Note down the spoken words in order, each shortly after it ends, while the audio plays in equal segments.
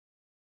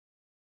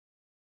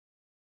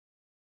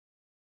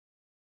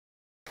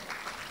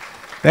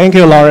Thank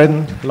you,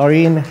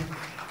 Laureen.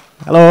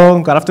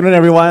 Hello, good afternoon,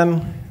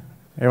 everyone.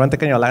 Everyone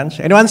taking your lunch?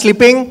 Anyone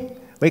sleeping?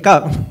 Wake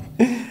up.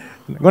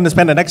 I'm going to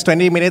spend the next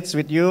 20 minutes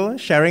with you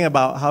sharing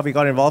about how we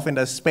got involved in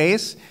the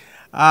space.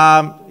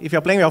 If you're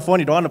playing your phone,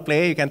 you don't want to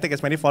play, you can take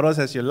as many photos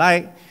as you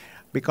like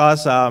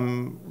because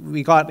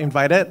we got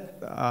invited,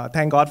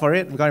 thank God for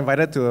it, we got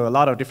invited to a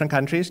lot of different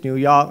countries, New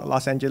York,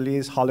 Los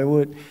Angeles,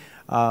 Hollywood,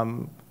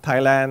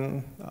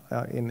 Thailand,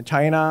 in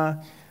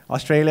China,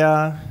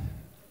 Australia,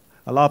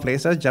 a lot of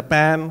places,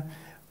 Japan,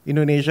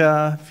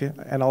 Indonesia,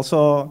 and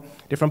also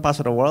different parts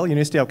of the world,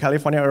 University of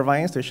California,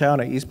 Irvine, to share on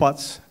the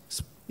esports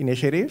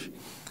initiative.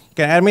 You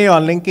can add me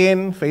on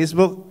LinkedIn,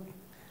 Facebook,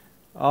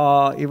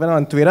 or even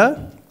on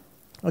Twitter.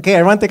 Okay,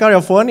 everyone take out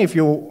your phone if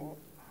you,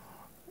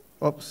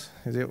 oops,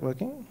 is it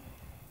working?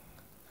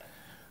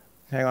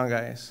 Hang on,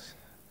 guys.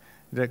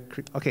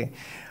 Okay.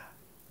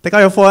 Take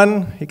out your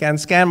phone, you can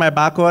scan my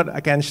barcode,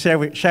 I can share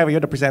with you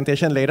the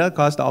presentation later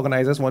because the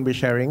organizers won't be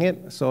sharing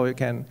it, so you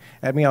can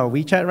add me on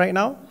WeChat right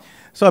now.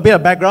 So a bit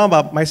of background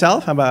about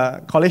myself, I'm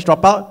a college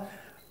dropout.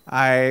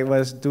 I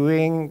was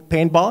doing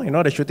paintball, you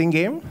know, the shooting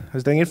game. I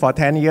was doing it for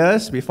 10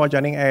 years before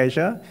joining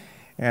AirAsia.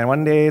 And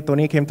one day,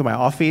 Tony came to my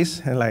office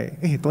and like,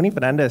 hey, Tony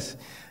Fernandes,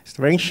 he's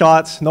wearing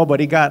shorts, no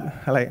bodyguard.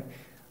 I'm like,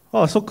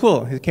 oh, so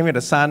cool. He came with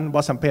the son,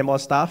 bought some paintball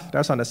stuff. That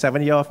was on the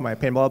 7th year of my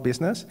paintball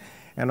business.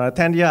 And on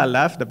the 10th year, I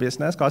left the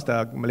business because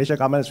the Malaysia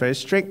government is very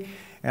strict,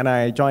 and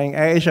I joined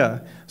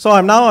AirAsia. So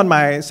I'm now on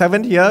my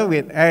 7th year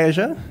with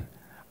AirAsia,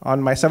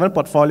 on my 7th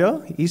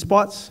portfolio,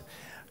 Esports.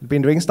 I've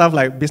been doing stuff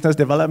like business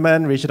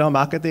development, regional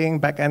marketing,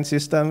 back-end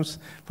systems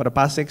for the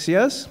past 6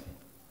 years.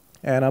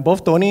 And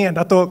both Tony and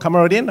Datuk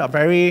Kamarudin are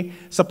very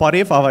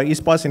supportive of our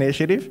esports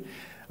initiative.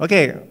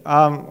 Okay,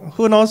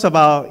 who knows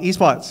about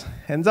esports?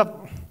 Hands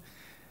up.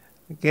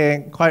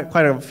 Okay,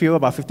 quite a few,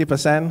 about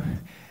 50%.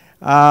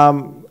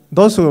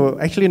 Those who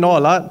actually know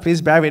a lot,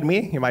 please bear with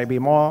me. You might be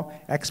more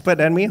expert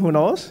than me, who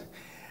knows?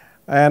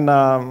 And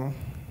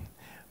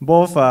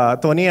both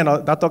Tony and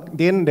Datuk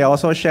Din, they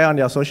also share on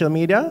their social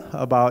media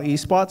about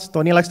esports.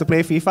 Tony likes to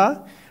play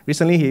FIFA.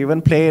 Recently, he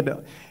even played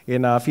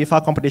in a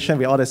FIFA competition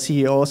with all the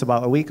CEOs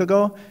about a week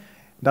ago.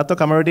 Datuk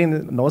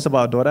Kamarudin knows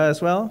about Dota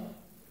as well.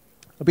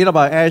 A bit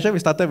about AirAsia, we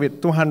started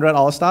with 200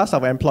 Allstars,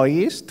 our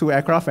employees, 2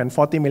 aircraft and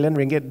 40 million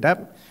ringgit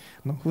debt.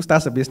 Who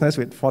starts a business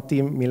with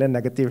 40 million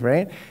negative,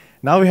 right?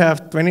 Now we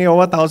have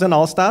 20,000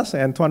 Allstars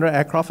and 200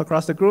 aircraft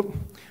across the group,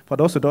 for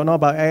those who don't know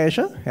about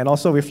AirAsia. And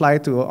also we fly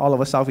to all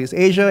over Southeast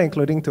Asia,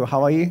 including to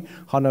Hawaii,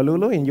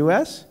 Honolulu in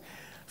US.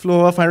 Flew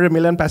over 500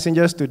 million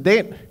passengers to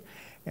date.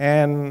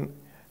 And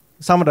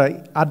some of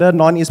the other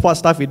non-esports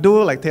stuff we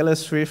do, like Taylor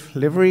Swift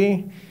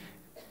livery,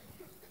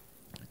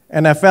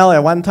 NFL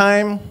at one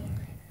time,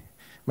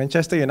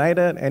 Manchester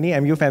United, any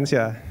MU fans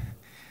here?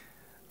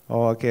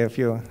 Oh, okay, a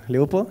few.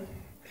 Liverpool?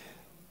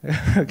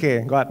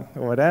 Okay, got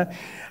over there.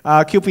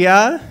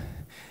 QPR,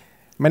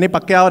 Manny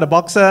Pacquiao, the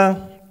boxer,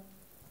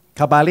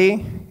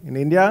 Kabali in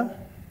India,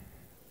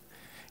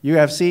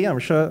 UFC, I'm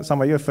sure some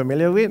of you are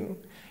familiar with,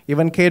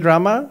 even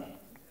K-drama.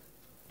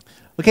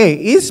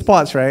 Okay,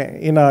 esports,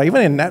 right?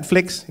 Even in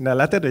Netflix, in a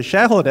letter to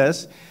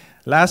shareholders,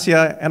 last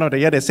year, end of the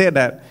year, they said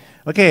that,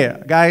 okay,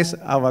 guys,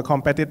 our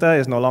competitor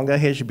is no longer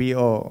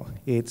HBO,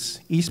 it's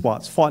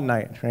esports,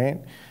 Fortnite, right?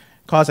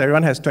 Because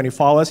everyone has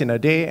 24 hours in a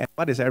day, and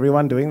what is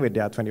everyone doing with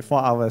their 24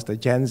 hours, the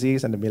Gen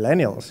Zs and the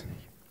millennials?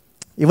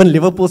 Even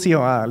Liverpool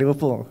CEO,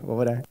 Liverpool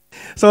over there.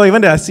 So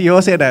even the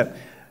CEO said that,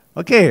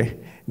 okay,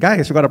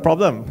 guys, we got a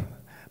problem.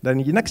 The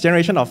next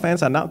generation of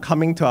fans are not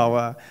coming to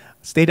our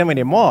stadium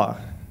anymore.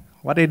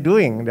 What are they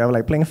doing? They're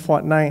like playing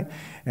Fortnite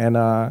and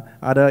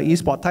other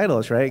esport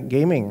titles, right?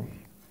 Gaming.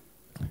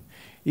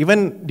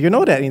 Even, do you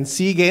know that in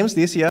SEA Games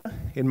this year,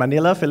 in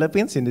Manila,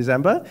 Philippines, in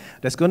December,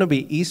 there's going to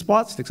be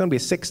esports, there's going to be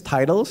 6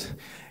 titles.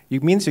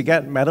 It means you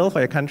get medal for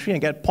your country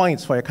and get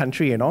points for your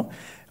country, you know.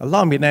 A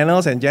lot of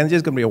millennials and Gen Z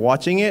is going to be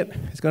watching it.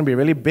 It's going to be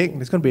really big.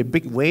 There's going to be a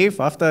big wave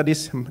after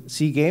this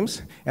SEA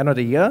Games, end of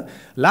the year.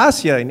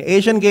 Last year, in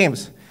Asian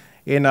Games,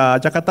 in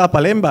Jakarta,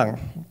 Palembang,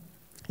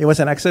 it was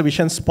an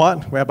exhibition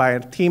sport whereby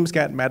teams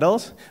get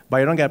medals, but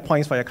you don't get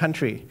points for your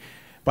country.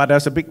 But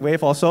there's a big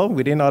wave also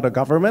within all the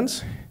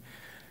governments.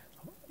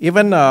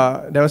 Even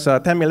there was a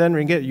 10 million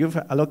ringgit youth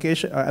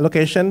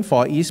allocation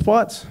for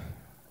esports.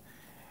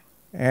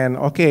 And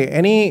okay,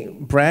 any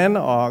brand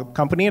or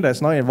company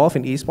that's not involved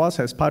in esports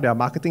as part of their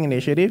marketing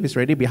initiative is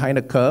already behind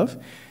the curve.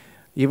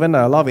 Even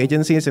a lot of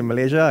agencies in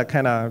Malaysia are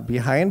kind of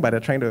behind, but they're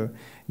trying to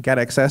get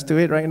access to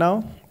it right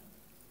now.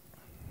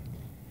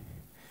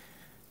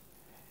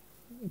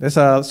 There's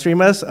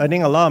streamers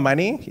earning a lot of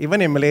money.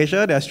 Even in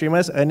Malaysia, there are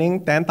streamers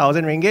earning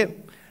 10,000 ringgit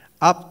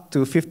up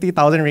to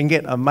 50,000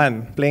 ringgit a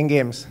month playing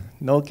games.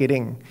 No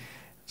kidding.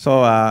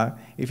 So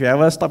if you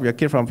ever stop your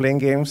kid from playing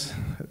games,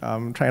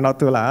 try not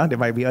to lah. They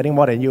might be earning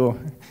more than you.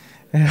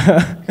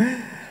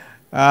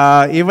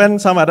 Even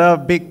some other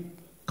big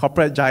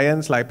corporate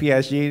giants like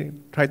PSG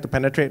try to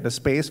penetrate the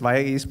space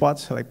via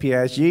esports, like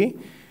PSG,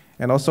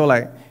 and also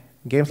like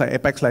games like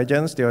Apex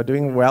Legends. They were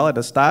doing well at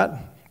the start.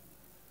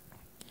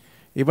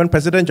 Even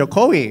President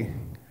Jokowi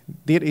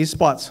did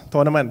Esports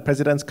tournament,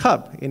 President's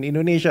Cup in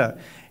Indonesia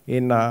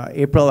in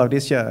April of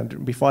this year,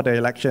 before the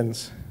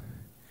elections.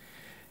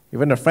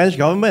 Even the French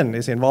government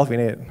is involved in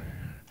it,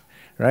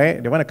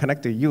 right? They want to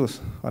connect to youth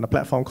on a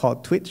platform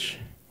called Twitch.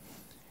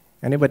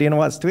 Anybody know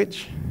what's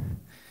Twitch?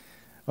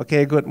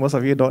 Okay, good. Most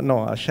of you don't know.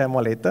 I'll share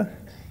more later.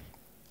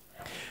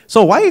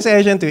 So why is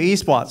AirAsia into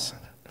esports?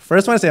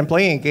 First one is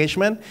employee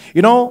engagement.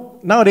 You know,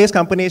 nowadays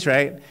companies,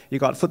 right? You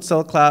got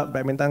futsal club,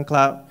 badminton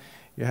club,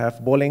 you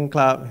have bowling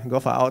club, you go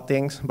for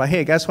outings. But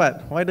hey, guess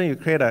what? Why don't you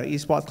create an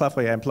esports club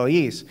for your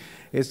employees?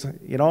 It's,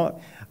 you know,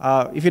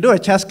 if you do a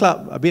chess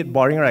club, a bit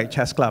boring, right?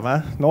 Chess club,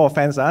 huh? No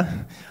offense, huh?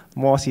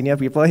 More senior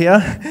people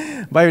here.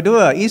 But you do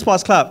an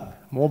esports club,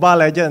 Mobile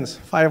Legends,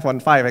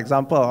 5-on-5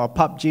 example, or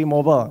PUBG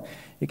Mobile.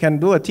 You can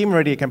do a team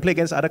already, you can play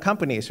against other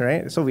companies,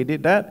 right? So we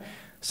did that.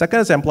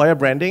 Second is employer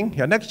branding.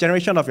 Your next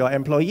generation of your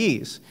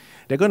employees,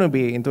 they're going to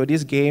be into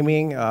this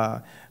gaming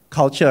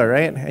culture,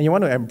 right? And you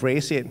want to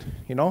embrace it,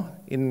 you know?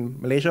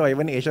 In Malaysia or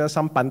even Asia,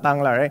 some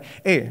pantang, right?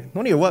 Hey,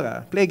 no need to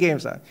work, play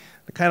games.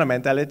 The kind of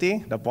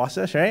mentality, the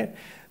bosses, right?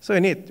 So you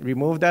need to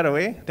remove that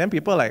away. Then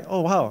people are like,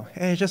 oh wow,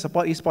 AirAsia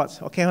support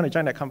esports. Okay, I want to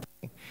join that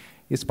company.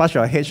 It's part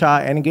of your HR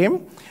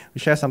endgame. We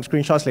share some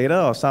screenshots later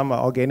of some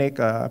organic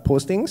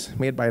postings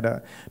made by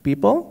the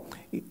people.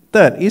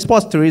 Third,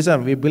 esports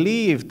tourism. We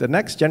believe the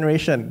next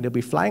generation, they'll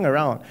be flying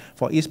around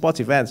for esports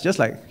events, just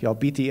like your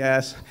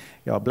BTS,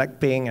 your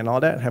Blackpink, and all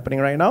that happening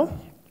right now.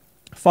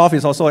 Fourth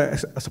is also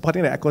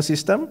supporting the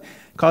ecosystem,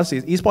 because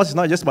esports is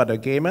not just about the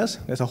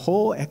gamers. There's a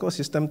whole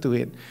ecosystem to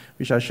it,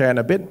 which I'll share in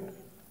a bit.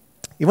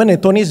 Even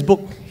in Tony's book,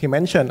 he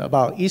mentioned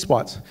about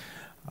esports.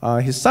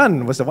 His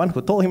son was the one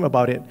who told him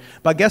about it.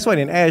 But guess what?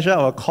 In AirAsia,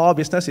 our core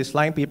business is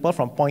flying people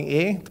from point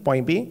A to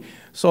point B.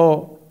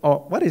 So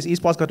what is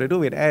esports got to do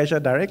with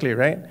AirAsia directly,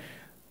 right?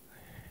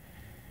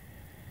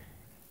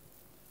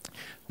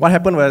 What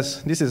happened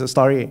was, this is a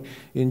story.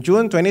 In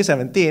June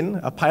 2017,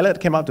 a pilot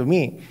came up to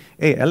me.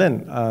 Hey,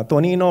 Allan,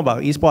 Tony know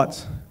about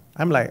esports.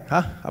 I'm like,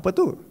 huh? Apa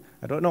tu?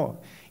 I don't know.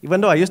 Even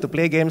though I used to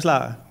play games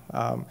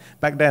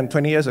back then,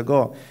 20 years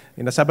ago,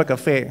 in the cyber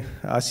cafe,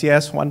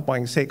 CS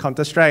 1.6,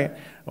 Counter-Strike,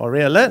 or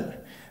Red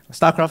Alert,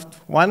 StarCraft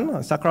 1, or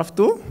StarCraft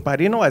 2, but I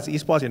didn't know it's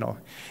esports, you know.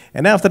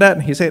 And then after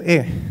that, he said,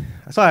 hey,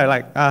 so I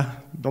like,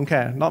 don't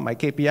care, not my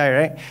KPI,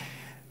 right?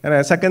 And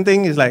the second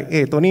thing is like,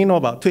 hey, Tony know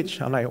about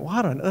Twitch. I'm like,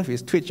 what on earth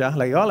is Twitch?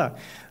 Like, y'all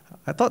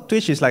I thought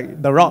Twitch is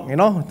like The Rock, you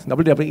know,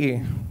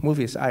 WWE, move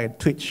his eye,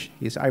 twitch,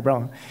 his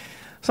eyebrow.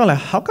 So I'm like,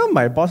 how come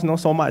my boss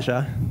knows so much?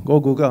 Go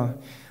Google.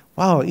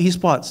 Wow,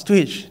 esports,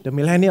 Twitch, the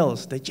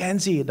millennials, the Gen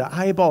Z, the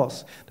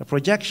eyeballs, the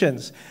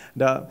projections,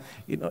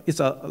 it's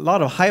a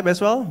lot of hype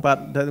as well,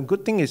 but the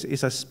good thing is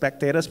it's a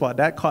spectator sport.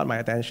 That caught my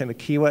attention, the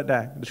keyword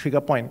there, the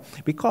trigger point.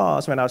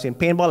 Because when I was in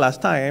paintball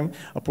last time,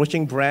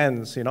 approaching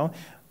brands, you know,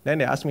 then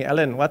they asked me,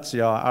 Allan, what's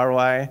your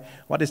ROI?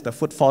 What is the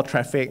footfall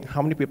traffic?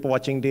 How many people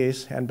watching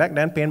this? And back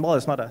then, paintball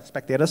is not a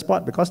spectator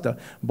sport because the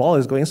ball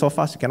is going so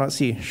fast you cannot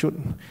see. Shoot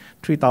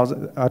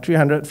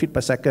 300 feet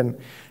per second.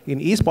 In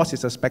esports,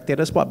 it's a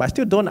spectator sport, but I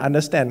still don't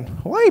understand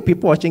why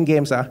people watching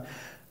games.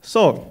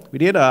 So we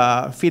did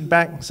a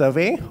feedback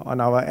survey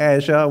on our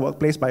AirAsia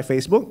Workplace by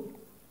Facebook.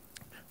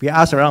 We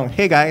asked around,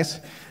 hey guys,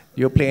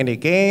 you play any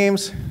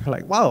games?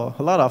 Like, wow,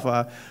 a lot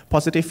of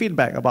positive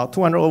feedback, about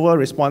 200 over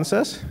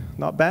responses,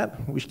 not bad,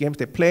 which games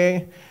they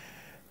play.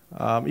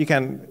 I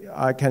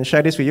can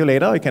share this with you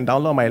later, you can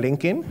download my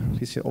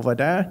LinkedIn, it's over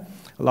there,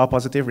 a lot of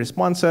positive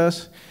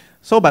responses.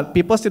 So, but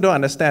people still don't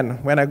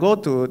understand. When I go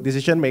to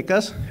decision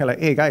makers, they're like,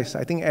 hey guys,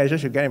 I think AirAsia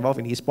should get involved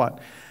in eSport.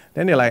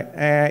 Then they're like,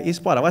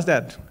 eSport, what's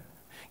that?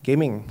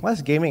 Gaming,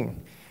 what's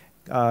gaming?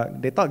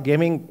 They thought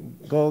gaming,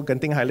 go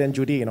Genting Highland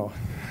Judy, you know.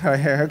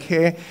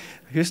 Okay.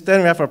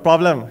 Houston, we have a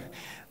problem.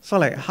 So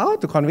like, how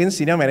to convince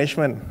senior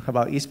management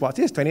about esports?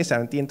 This is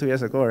 2017, 2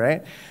 years ago,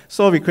 right?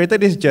 So we created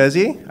this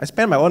jersey. I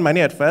spent my own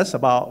money at first,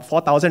 about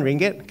 4,000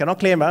 ringgit. Cannot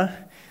claim,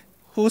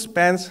 Who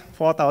spends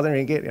 4,000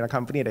 ringgit in a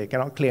company that you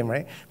cannot claim,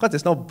 right? Because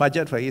there's no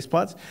budget for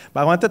esports.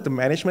 But I wanted the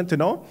management to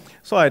know.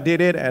 So I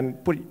did it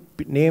and put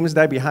names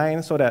there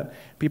behind so that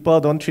people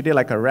don't treat it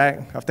like a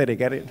rag after they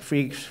get it,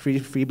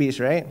 freebies,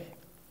 right?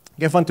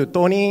 Gave one to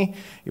Tony.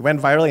 It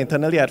went viral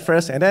internally at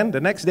first. And then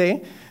the next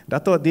day,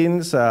 Datuk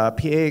Din's PA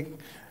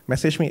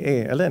messaged me,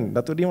 hey, Allan,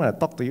 Datuk Din want to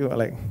talk to you. I'm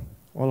like,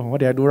 oh, what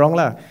did I do wrong?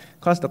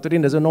 Because Datuk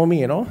Din doesn't know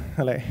me, you know.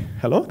 I'm like,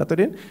 hello, Datuk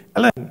Din?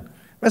 Allan,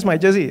 where's my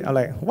jersey? I'm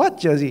like, what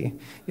jersey?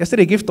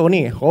 Yesterday, give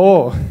Tony.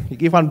 Oh, you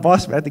give one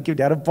boss, we have to give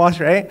the other boss,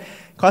 right?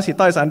 Because he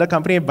thought it's under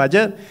company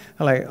budget.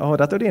 I'm like, oh,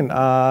 Datuk Din,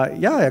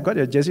 yeah, I got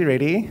your jersey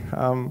ready.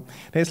 Then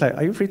he's like,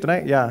 are you free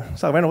tonight? Yeah.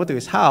 So I went over to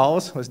his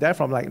house, was there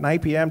from like 9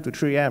 p.m. to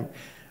 3 a.m.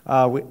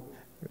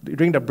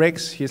 During the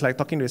breaks, he's like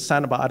talking to his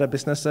son about other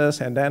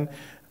businesses, and then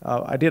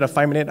I did a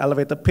 5-minute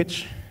elevator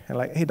pitch, and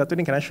like, hey, Datuk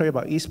Din, can I show you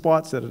about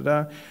esports?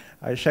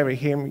 I shared with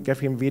him, gave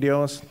him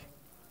videos,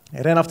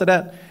 and then after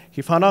that,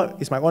 he found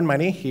out it's my own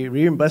money. He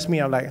reimbursed me.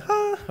 I'm like,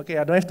 okay,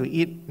 I don't have to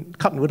eat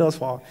cup noodles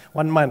for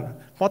 1 month.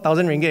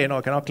 4,000 ringgit, you know,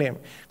 I cannot claim.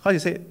 Because he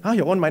said,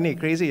 your own money,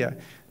 crazy.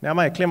 Now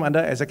I claim under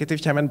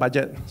executive chairman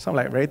budget. So I'm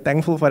like very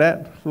thankful for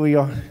that. Who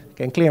you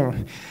can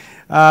claim.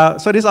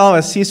 So these all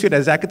are C-suite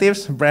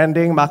executives,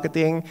 branding,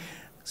 marketing,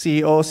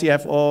 CEO,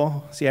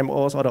 CFO,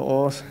 CMOs, all the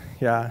O's.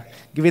 Yeah,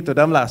 give it to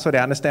them lah, so they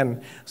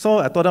understand. So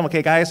I told them,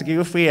 okay guys, give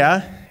you free.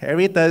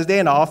 Every Thursday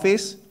in the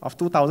office of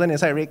 2,000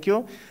 inside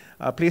RedQ,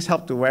 please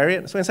help to wear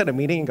it. So inside the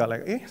meeting, you got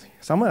like, hey,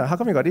 Summer, how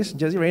come you got this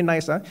jersey? Very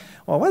nice, huh?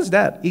 Oh, what's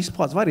that?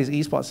 Esports, what is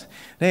esports?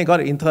 Then you got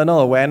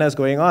internal awareness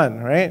going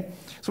on, right?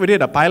 So we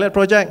did a pilot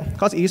project,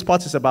 because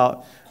esports is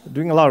about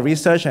doing a lot of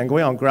research and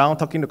going on ground,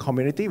 talking to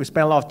community. We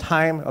spent a lot of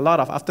time, a lot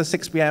of after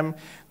 6 p.m.,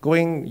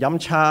 going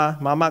yamcha,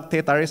 mamak,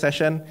 teh tarik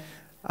session,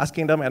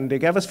 asking them, and they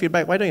gave us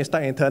feedback, why don't you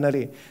start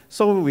internally?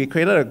 So we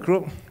created a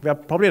group. We are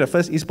probably the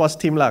first esports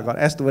team, got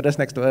S stewardess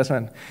next to us,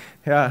 man.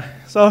 Yeah,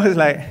 so it's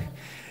like,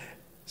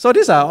 so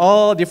these are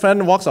all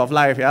different walks of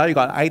life, yeah? You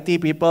got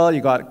IT people,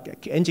 you got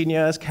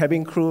engineers,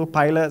 cabin crew,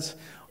 pilots,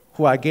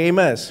 who are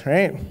gamers,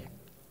 right?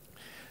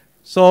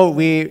 So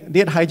we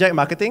did hijack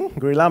marketing,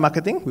 guerrilla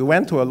marketing. We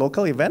went to a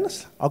local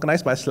event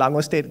organized by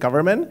Selangor State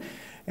Government,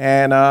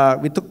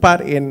 and we took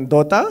part in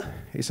Dota,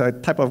 it's a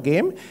type of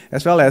game,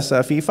 as well as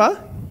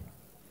FIFA.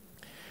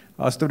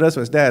 Our students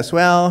was there as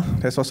well.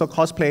 There's also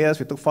cosplayers.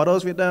 We took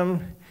photos with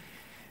them.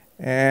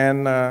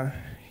 And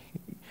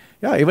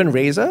yeah, even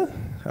Razer,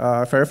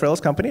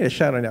 Peripherals company, they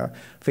shared on their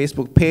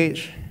Facebook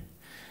page.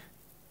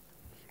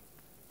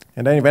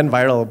 And then it went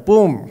viral.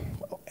 Boom,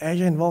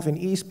 AirAsia involved in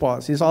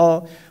esports. It's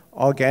all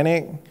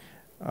organic.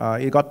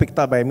 It got picked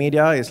up by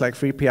media. It's like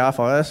free PR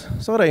for us.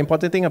 So the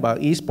important thing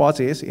about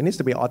esports is it needs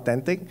to be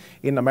authentic.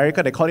 In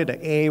America, they call it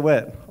the A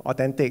word,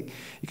 authentic.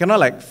 You cannot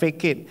like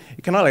fake it.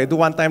 You cannot like do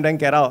one time, then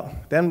get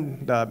out.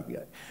 Then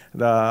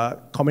the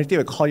community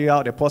will call you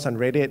out. They post on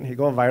Reddit. You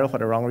go viral for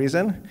the wrong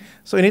reason.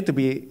 So you need to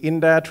be in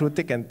there through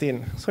thick and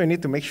thin. So you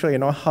need to make sure you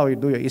know how you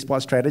do your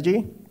esports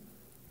strategy.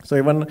 So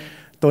even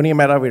Tony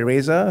met up with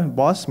Razer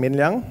boss, Min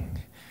Liang.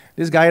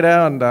 This guy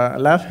there on the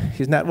left,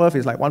 his net worth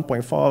is like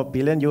 1.4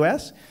 billion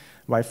US.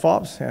 By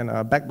Forbes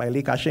and backed by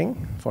Li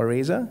Ka-shing for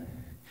Razer.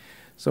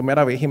 So met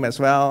up with him as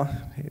well.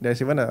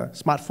 There's even a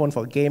smartphone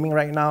for gaming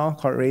right now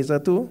called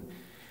Razer 2.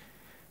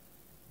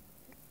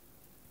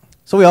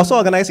 So we also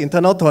organize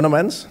internal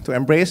tournaments to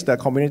embrace the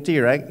community,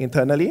 right,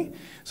 internally.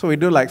 So we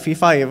do like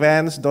FIFA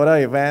events,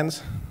 Dota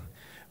events.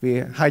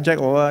 We hijack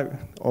over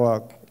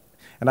or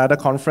another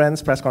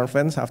conference, press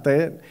conference after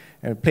it,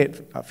 and played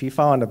FIFA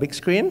on the big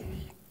screen.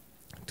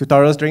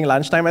 Tutorials during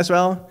lunchtime as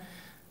well.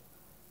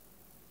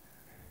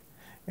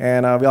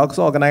 And we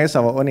also organized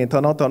our own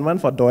internal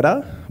tournament for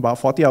Dota. About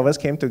 40 of us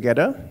came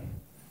together.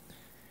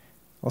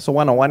 Also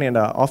one-on-one in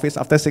the office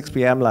after 6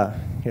 p.m.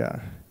 Yeah.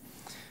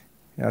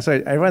 Yeah, so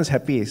everyone's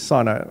happy. So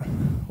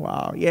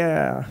wow,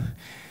 yeah.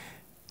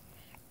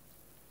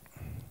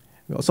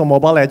 Also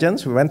Mobile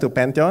Legends, we went to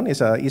Pantheon. It's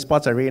an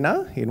esports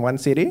arena in one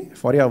city.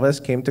 40 of us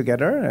came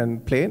together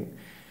and played.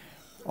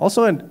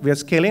 Also, we are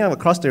scaling up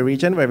across the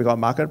region where we got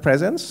market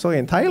presence. So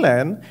in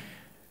Thailand,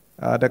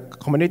 the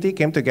community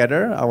came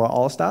together, our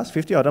All-Stars,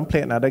 50 of them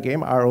played another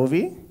game,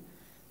 ROV.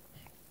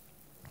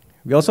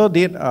 We also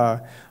did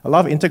a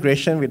lot of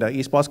integration with the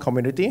esports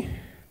community.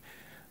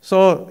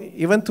 So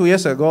even 2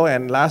 years ago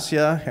and last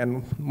year,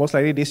 and most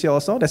likely this year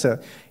also, there's a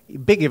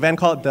big event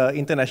called The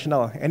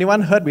International.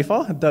 Anyone heard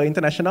before, The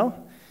International?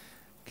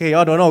 Okay,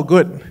 y'all don't know,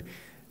 good.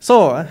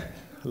 So,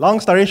 long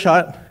story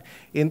short,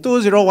 in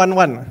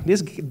 2011,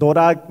 this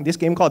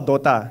game called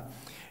Dota,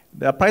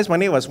 the prize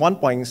money was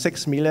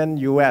 1.6 million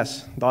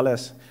US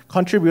dollars,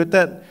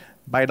 contributed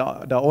by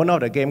the owner of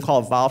the game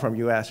called Valve from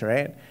US,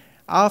 right?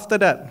 After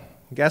that,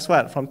 guess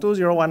what? From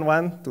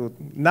 2011 to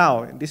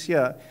now, this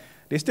year,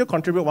 they still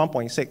contribute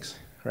 1.6,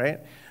 right?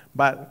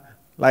 But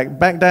like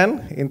back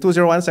then, in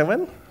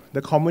 2017,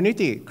 the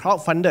community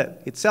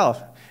crowdfunded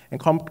itself and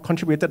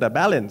contributed the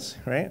balance,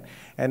 right?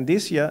 And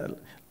this year,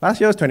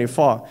 last year was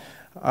 24.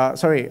 On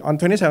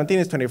 2017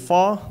 is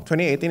 24,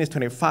 2018 is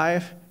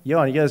 25, year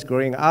on year is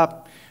growing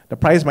up. The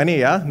prize money,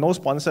 yeah, no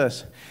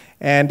sponsors.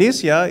 And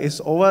this year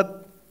is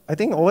over, I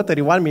think over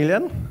 31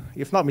 million,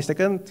 if not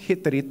mistaken,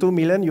 hit 32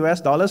 million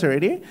US dollars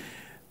already.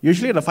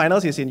 Usually the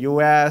finals is in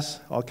US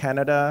or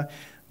Canada,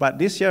 but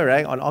this year,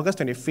 right, on August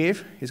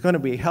 25th, it's going to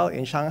be held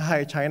in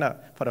Shanghai, China,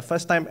 for the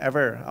first time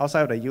ever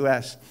outside of the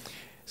US.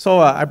 So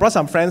I brought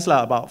some friends,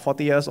 about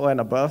 40 years old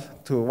and above,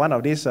 to one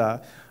of these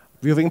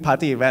viewing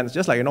party events,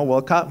 just like,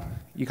 World Cup.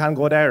 You can't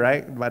go there,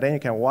 right? But then you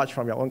can watch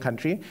from your own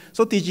country.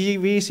 So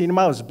TGV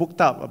Cinema was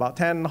booked up, about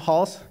 10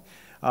 halls,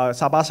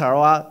 Sabah,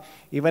 Sarawak,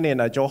 even in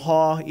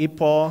Johor,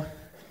 Ipoh,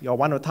 your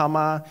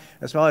Wanutama,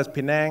 as well as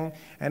Penang,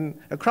 and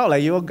a crowd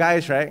like you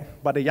guys, right?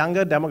 But the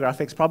younger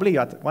demographics, probably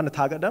you want to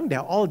target them. They're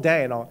all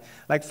there,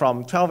 like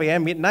from 12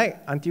 a.m. midnight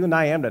until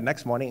 9 a.m. the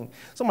next morning.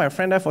 So my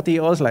friend there, 40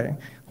 years old, like,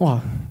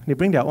 wow, they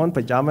bring their own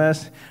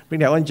pajamas, bring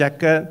their own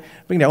jacket,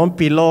 bring their own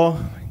pillow.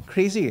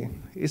 Crazy.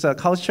 It's a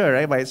culture,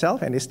 right, by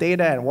itself, and they stay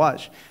there and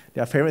watch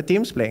their favorite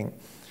teams playing.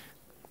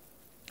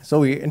 So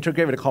we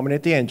integrate with the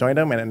community and join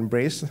them and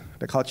embrace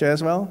the culture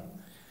as well.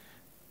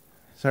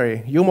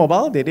 Sorry,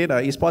 U-Mobile, they did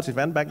an esports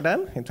event back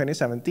then in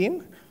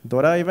 2017,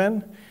 Dota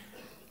event.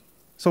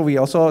 So we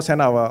also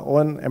send our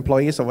own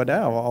employees over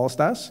there, our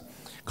All-Stars.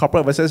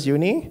 corporate versus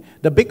uni.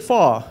 The big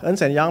four,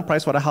 Ernst & Young,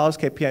 Pricewaterhouse,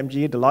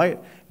 KPMG, Deloitte,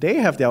 they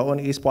have their own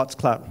esports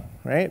club,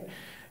 right?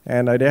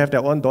 And they have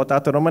their own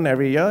Dota tournament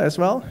every year as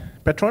well.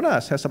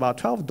 Petronas has about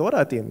 12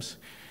 Dota teams.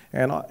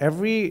 And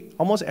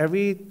almost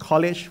every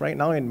college right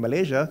now in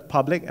Malaysia,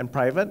 public and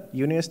private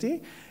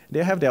university,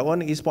 they have their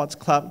own esports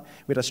club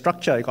with a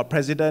structure. You got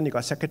president, you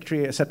got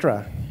secretary,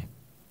 etc.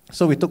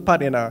 So we took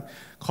part in a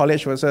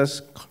college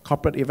versus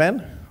corporate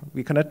event.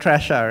 We kind of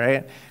trash her,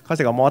 right? Because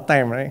they got more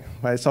time, right?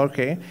 But it's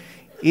okay.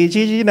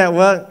 EGG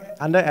Network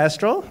under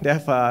Astro, they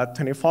have a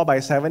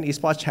 24/7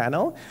 esports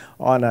channel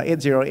on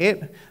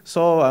 808.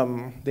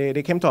 So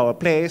they came to our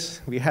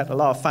place. We had a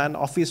lot of fun.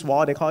 Office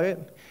war, they call it.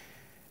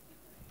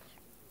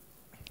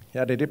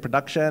 Yeah, they did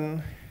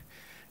production.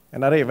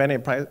 Another event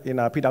in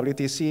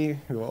PWTC,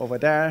 we were over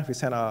there. We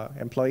sent our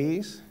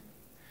employees.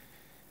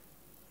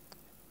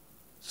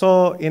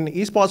 So in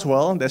esports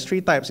world, there's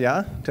three types,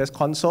 yeah? There's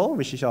console,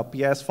 which is your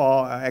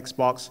PS4,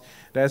 Xbox.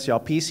 There's your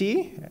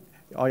PC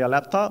or your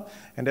laptop,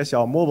 and there's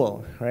your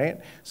mobile, right?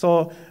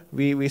 So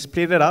we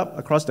split it up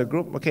across the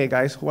group. Okay,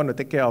 guys, who want to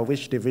take care of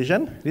which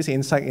division? This is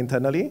inside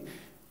internally.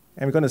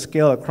 And we're going to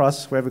scale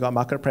across where we got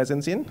market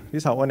presence in.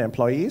 These are our own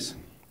employees.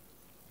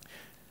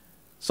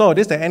 So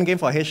this is the end game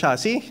for HR.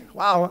 See,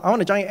 wow, I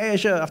want to join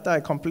AirAsia after I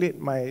complete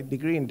my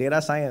degree in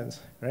data science,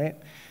 right?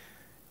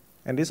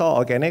 And this is all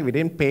organic. We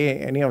didn't pay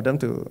any of them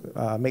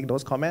to make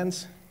those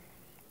comments.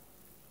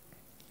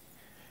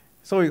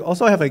 So we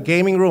also have a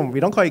gaming room.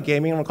 We don't call it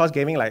gaming room because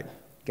gaming like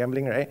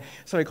gambling, right?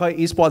 So we call it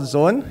esports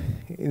zone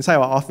inside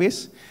our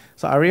office.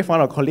 So Arif,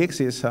 one of our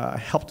colleagues, is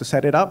helped to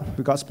set it up.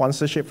 We got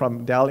sponsorship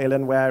from Dell,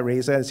 Alienware,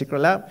 Razer, and Secret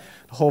Lab.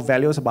 The whole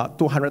value is about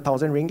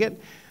 200,000 ringgit.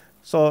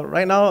 So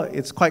right now,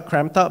 it's quite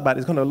cramped up, but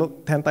it's going to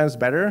look 10 times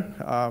better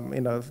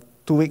in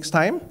 2 weeks'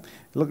 time.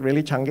 It looked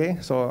really chunky,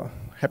 so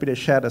happy to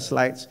share the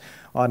slides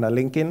on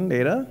LinkedIn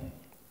later,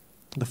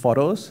 the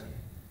photos.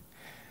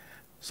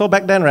 So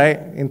back then, right,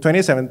 in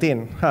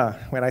 2017,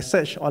 when I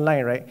searched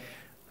online, right,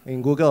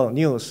 in Google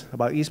News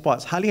about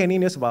esports, hardly any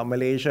news about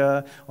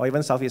Malaysia or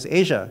even Southeast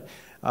Asia.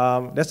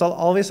 There's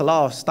always a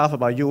lot of stuff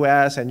about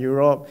US and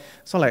Europe.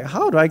 So like,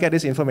 how do I get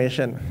this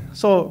information?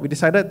 So we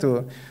decided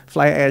to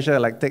fly Asia,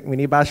 like take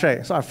minibus,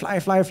 right? So I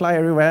fly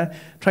everywhere,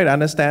 try to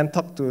understand,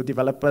 talk to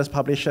developers,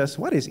 publishers.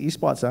 What is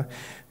esports?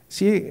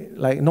 See,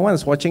 like no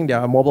one's watching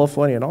their mobile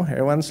phone, you know?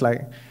 Everyone's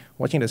like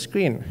watching the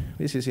screen.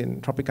 This is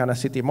in Tropicana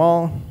City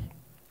Mall,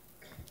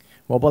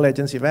 Mobile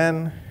Legends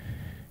event,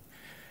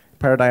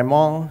 Paradigm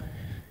Mall.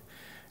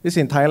 This is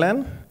in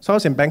Thailand. So I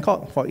was in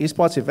Bangkok for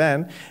esports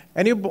event.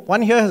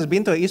 Anyone here has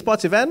been to an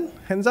esports event?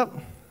 Hands up.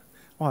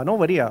 Wow,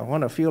 nobody. I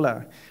want to feel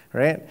that,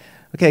 right?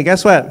 Okay,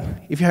 guess what?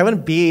 If you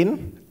haven't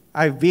been,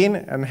 I've been,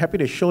 and I'm happy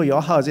to show you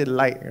how is it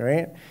like,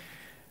 right?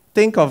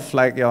 Think of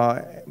like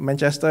your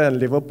Manchester and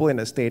Liverpool in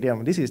the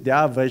stadium. This is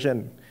their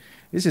version.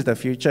 This is the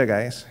future,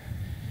 guys.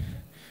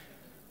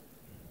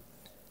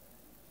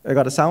 I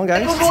got the sound,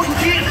 guys?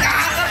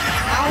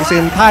 It's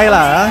in Thai,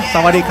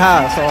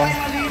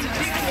 Sawadika.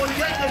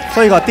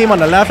 So you got team on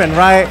the left and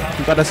right,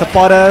 you got the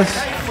supporters.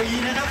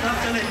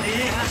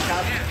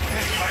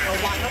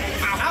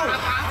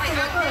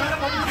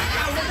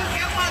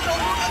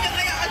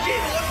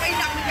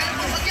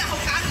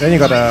 Then you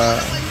got the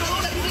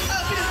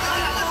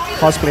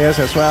cosplayers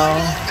as well.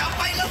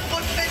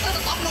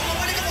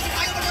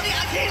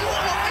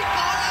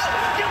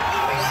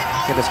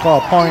 Okay, the score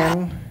a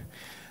point.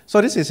 So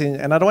this is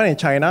another one in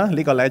China,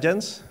 League of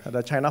Legends,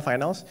 the China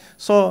finals.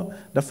 So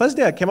the first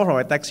day I came out from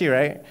my taxi,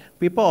 right,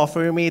 people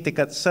offering me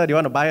tickets. Sir, do you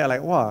want to buy it? I'm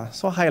like, wow,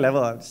 so high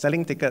level,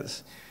 selling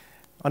tickets.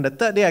 On the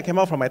third day I came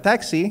out from my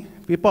taxi,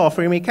 people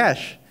offering me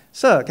cash.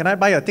 Sir, can I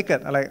buy your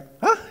ticket? I'm like,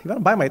 huh? You want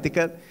to buy my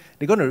ticket?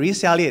 They're going to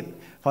resell it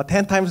for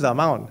 10 times the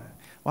amount.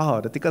 Wow,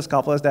 the ticket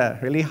scalpers there,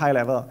 really high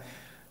level,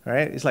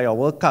 right? It's like a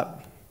World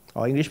Cup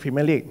or English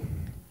Premier League.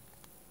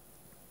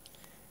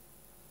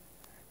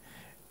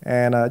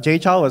 And Jay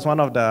Chow was one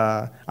of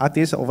the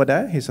artists over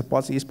there. He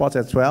supports esports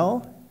as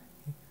well.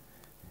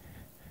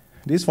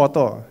 This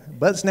photo,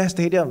 Bird's Nest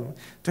Stadium,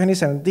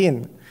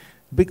 2017.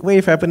 Big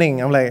wave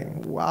happening. I'm like,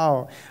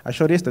 wow. I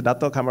showed this to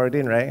Datuk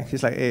Kamarudin, right?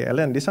 He's like, hey,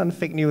 Allan, this one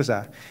fake news.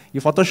 You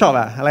Photoshop?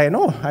 I'm like,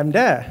 no, I'm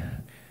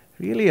there.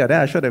 Really?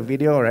 Then I showed the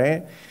video,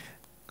 right?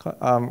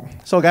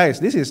 So guys,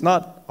 this is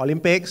not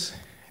Olympics.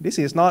 This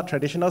is not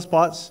traditional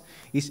sports.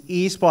 It's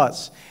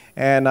esports.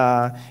 And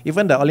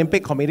even the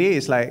Olympic Committee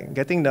is like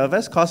getting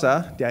nervous because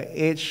their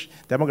age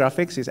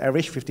demographics is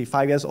average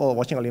 55 years old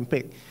watching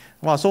Olympic.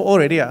 Wow, so old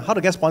already. How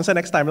to get sponsored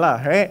next time,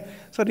 right?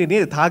 So they need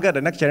to target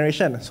the next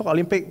generation. So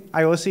Olympic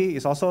IOC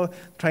is also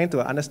trying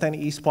to understand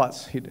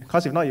esports.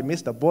 Because if not, you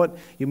miss the boat,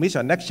 you miss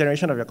your next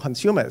generation of your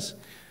consumers.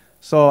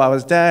 So I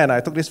was there and I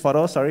took this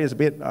photo. Sorry, it's a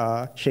bit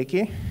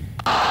shaky.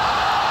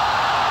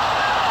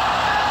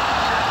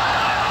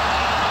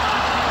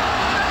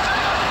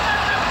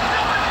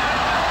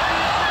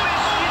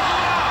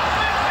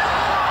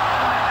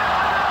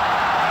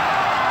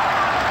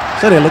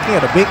 So they're looking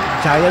at a big,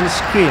 giant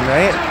screen,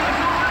 right?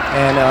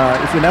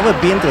 And if you've never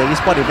been to an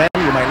esports event,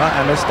 you might not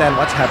understand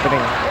what's happening.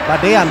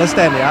 But they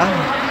understand, yeah?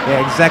 They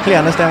exactly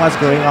understand what's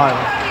going on.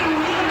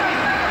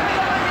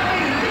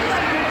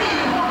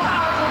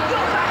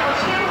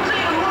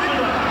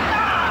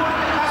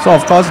 So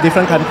of course,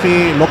 different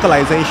country,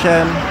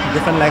 localization,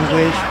 different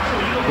language,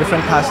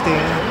 different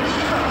casting.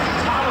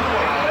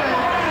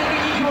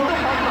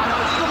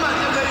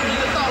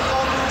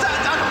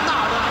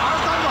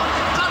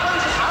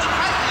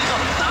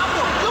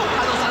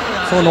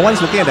 So no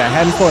one's looking at their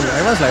handphone,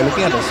 everyone's like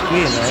looking at the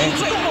screen,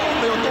 right?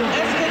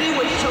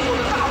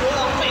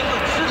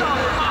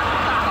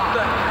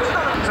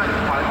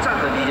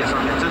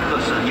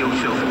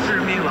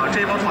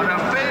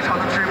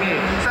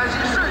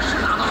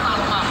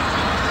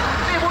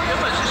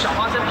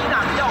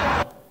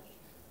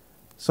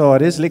 So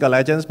this League of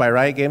Legends by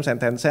Riot Games and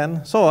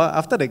Tencent. So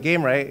after the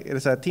game, right,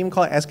 it's a team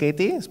called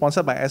SKT,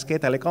 sponsored by SK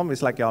Telecom.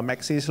 It's like your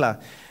Maxis lah,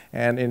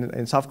 and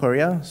in South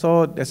Korea.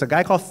 So there's a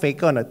guy called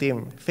Faker on the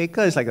team.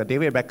 Faker is like a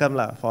David Beckham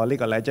lah for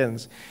League of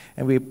Legends.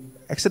 And we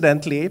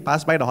accidentally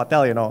passed by the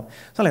hotel, you know.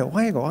 So like,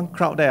 why got one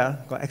crowd there?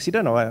 Got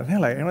accident or what?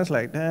 And like everyone's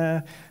like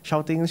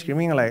shouting,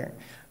 screaming, like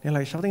they're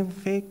like shouting,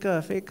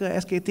 Faker, Faker,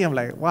 SKT. I'm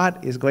like,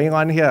 what is going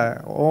on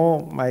here?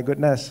 Oh my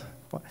goodness.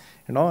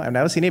 You know, I've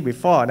never seen it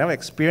before, I've never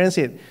experienced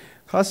it.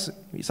 Because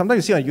sometimes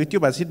you see on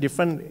YouTube, I see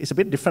different, it's a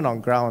bit different on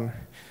ground.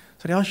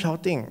 So they're all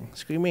shouting,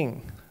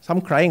 screaming,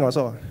 some crying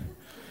also.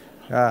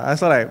 I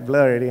saw like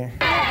blur already.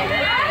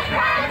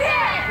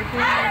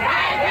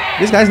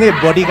 These guys need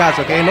bodyguards,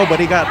 okay? No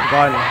bodyguard,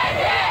 gone.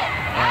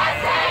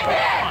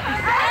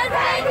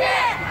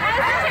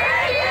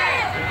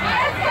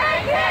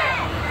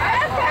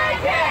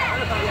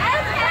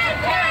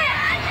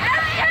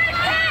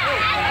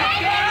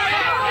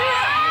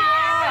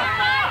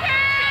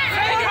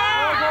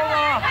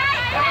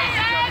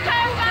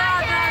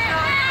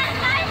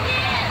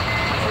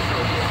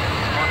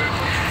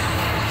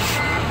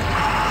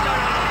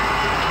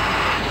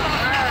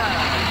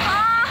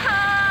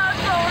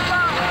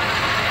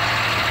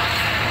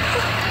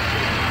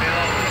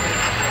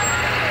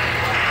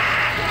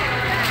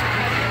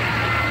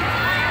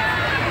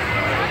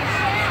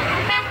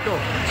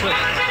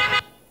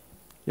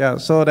 Yeah,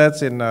 so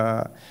that's in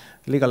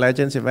League of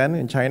Legends event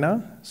in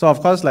China. So of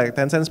course, like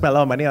Tencent spent a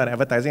lot of money on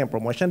advertising and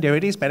promotion. They're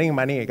already spending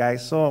money,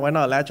 guys. So why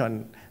not latch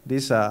on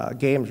these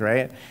games,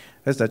 right?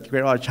 That's the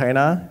Great Wall of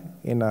China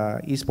in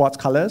esports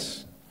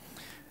colors.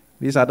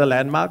 These are the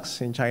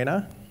landmarks in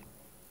China.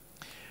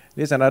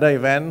 This is another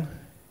event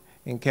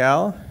in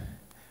KL,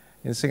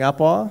 in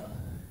Singapore,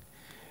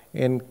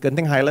 in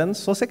Genting Highlands.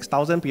 So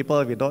 6,000 people,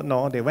 if you don't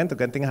know, they went to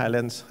Genting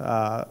Highlands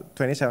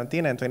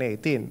 2017 and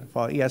 2018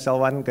 for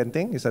ESL1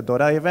 Genting. It's a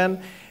Dota event.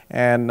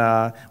 And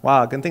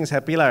wow, Genting's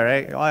happy,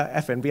 right? All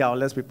F&B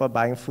outlets, people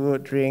buying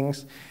food,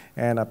 drinks,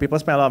 and people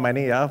spend a lot of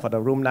money for the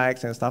room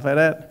nights and stuff like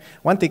that.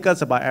 One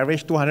ticket's about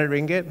average 200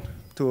 ringgit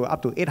to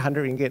up to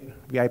 800 ringgit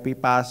VIP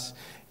pass.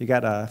 You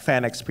get a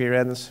fan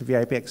experience,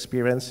 VIP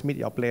experience, meet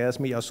your players,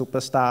 meet your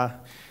superstar.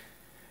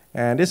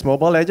 And this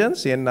Mobile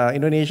Legends in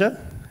Indonesia,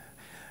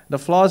 the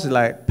floors is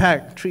like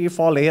packed,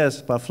 3-4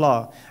 layers per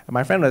floor. And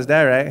my friend was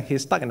there, right?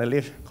 He's stuck in the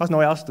lift, because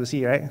nowhere else to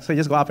see, right? So he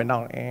just go up and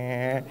down.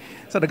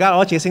 So the guy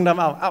all chasing them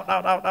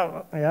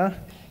out, yeah?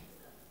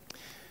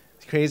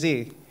 It's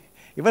crazy.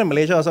 Even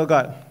Malaysia also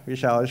got, we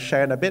shall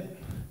share in a bit.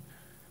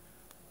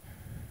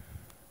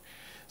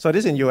 So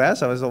this in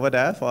US, I was over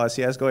there for a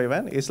CSGO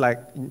event. It's like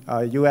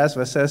US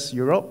versus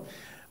Europe,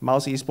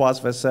 Mouse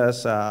Esports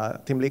versus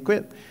Team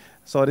Liquid.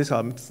 So this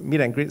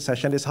meet and greet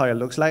session, this is how it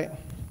looks like.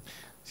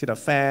 See the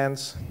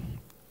fans,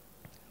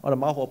 all the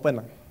mouth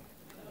open.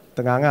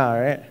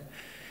 Tenganga, right?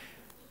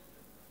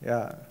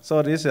 Yeah.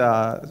 So this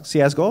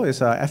CSGO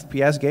is a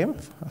FPS game,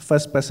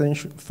 first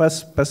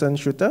person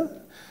shooter.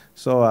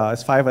 So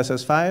it's 5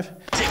 versus 5.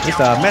 It's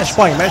a match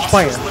point.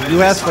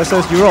 US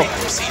versus Europe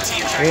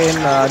in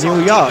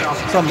New York.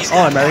 Some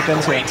all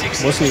Americans here,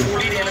 mostly.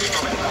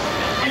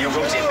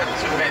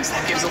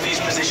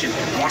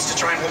 Wants to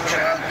try and hold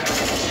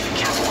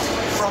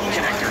from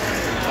connector.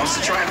 Wants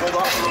to try and hold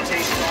off the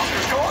rotation.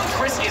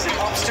 Chris isn't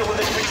up still in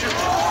the picture.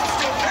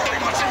 Still very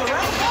much in the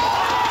round.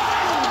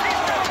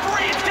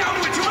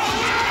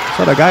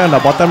 So the guy on the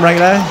bottom right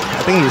there,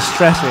 I think he's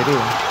stressed already.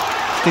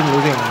 Still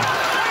losing.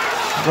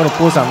 I'm going to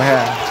pull some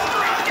hair.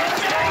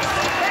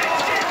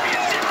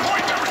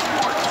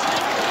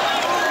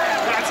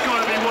 That's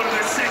going to be one of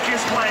the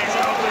sickest plays.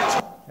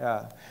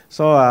 Yeah.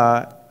 So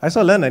I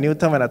also learned a new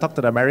term when I talk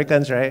to the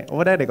Americans, right?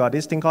 Over there, they got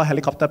this thing called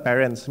helicopter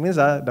parents. It means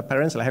the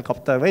parents are like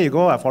helicopter. Where you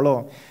go, I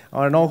follow. I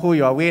want to know who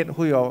you are with,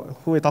 who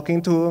you're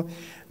talking to.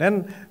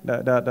 Then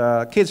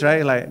the kids,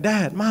 right, like,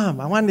 Dad,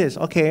 Mom, I want this.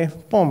 Okay,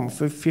 boom,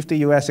 50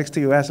 US,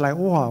 60 US, like,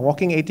 wow,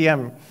 walking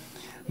ATM.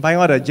 Buying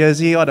all the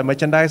jersey, all the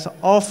merchandise,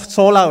 off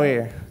sold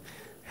out.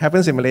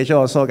 Happens in Malaysia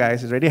also,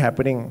 guys. It's already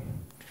happening.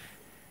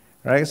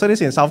 Right? So this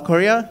is in South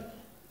Korea.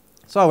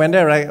 So I went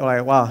there, right,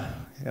 like, wow,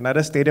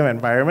 another stadium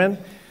environment.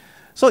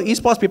 So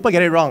esports, people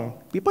get it wrong.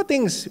 People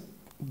think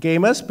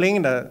gamers playing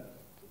in the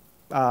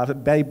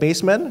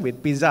basement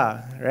with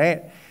pizza,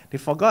 right? They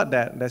forgot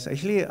that there's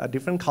actually a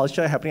different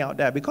culture happening out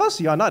there. Because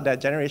you're not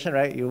that generation,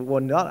 right? You will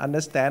not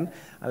understand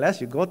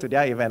unless you go to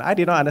their event. I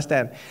did not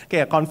understand.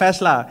 Okay, I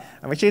confess lah.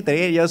 I'm actually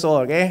 38 years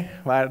old, okay?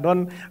 But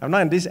I'm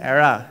not in this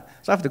era.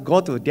 So I have to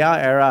go to their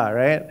era,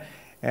 right?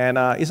 And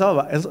it's all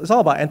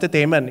about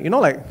entertainment. You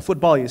know, like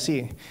football, you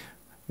see.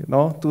 You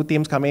know, two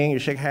teams coming, you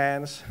shake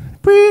hands,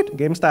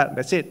 game start,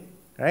 that's it,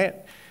 right?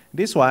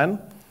 This one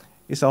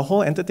is a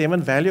whole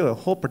entertainment value, a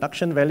whole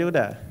production value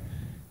there.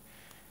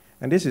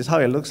 And this is how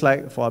it looks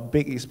like for a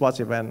big esports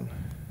event.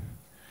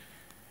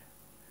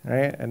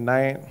 Right, at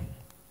night.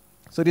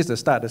 So this is the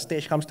start. The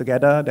stage comes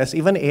together. There's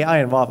even AI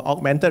involved,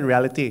 augmented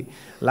reality.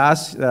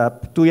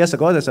 2 years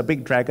ago, there's a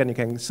big dragon. You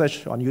can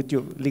search on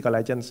YouTube, League of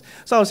Legends.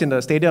 So I was in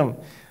the stadium.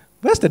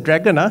 Where's the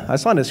dragon? I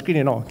saw on the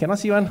screen, Cannot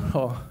see one?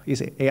 Oh,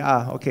 it's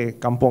AR. Okay,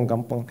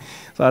 kampung.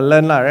 So I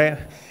learned, right?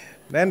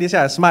 Then this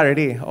year I smart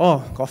already.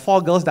 Oh, got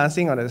 4 girls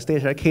dancing on the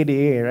stage, right?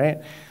 KDA,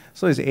 right?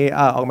 So it's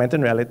AR,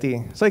 augmented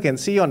reality. So you can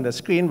see on the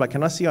screen, but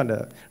cannot see on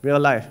the real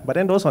life. But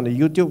then those on the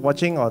YouTube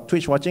watching or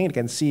Twitch watching, you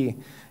can see.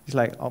 It's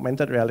like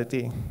augmented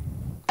reality.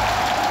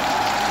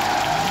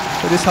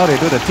 So this is how they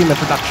do the team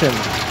introduction.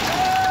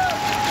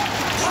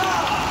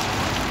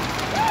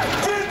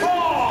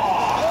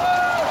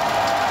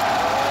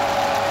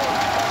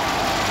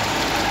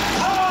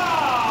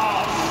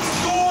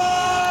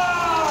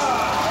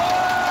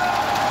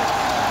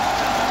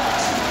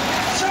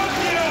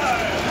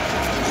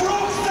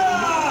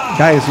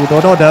 Guys, you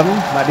don't know them,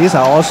 but these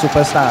are all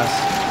superstars.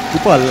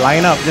 People are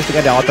lined up just to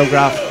get their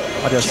autograph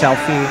or their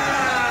selfie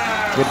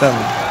with them.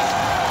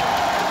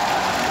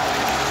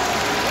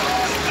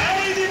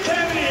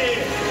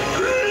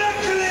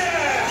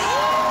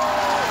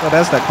 So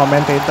that's the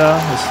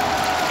commentator,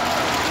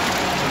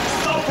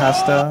 the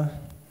caster.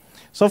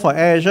 So for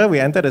AirAsia, we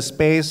entered the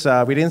space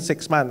within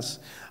 6 months.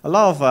 A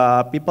lot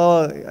of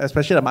people,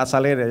 especially the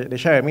Matsale, they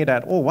share with me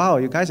that, oh wow,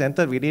 you guys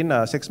entered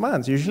within 6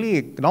 months. Usually,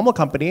 a normal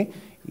company,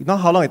 you know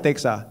how long it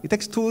takes? It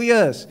takes 2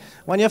 years.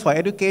 1 year for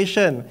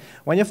education,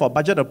 1 year for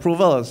budget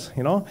approvals,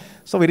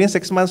 So within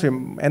 6 months, we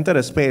entered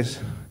the space,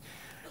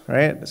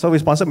 right? So we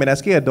sponsored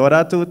Mineski, a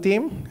Dota 2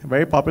 team,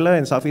 very popular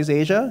in Southeast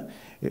Asia.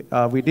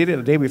 We did it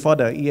the day before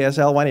the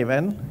ESL 1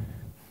 event.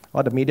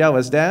 All the media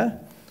was there.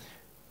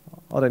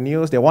 All the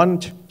news, they won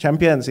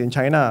champions in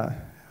China,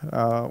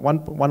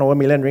 1 over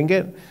million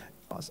ringgit.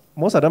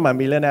 Most of them are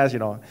millionaires,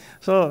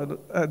 So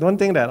don't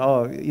think that,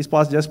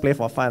 esports just play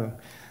for fun.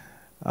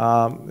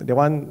 They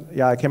won,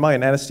 came out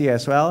in NST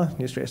as well,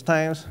 New Straits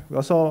Times. We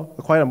also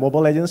acquired a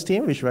Mobile Legends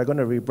team, which we're going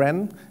to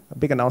rebrand. A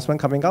big announcement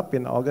coming up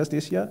in August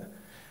this year.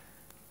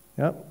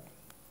 Yep.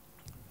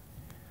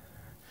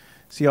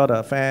 See all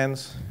the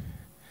fans.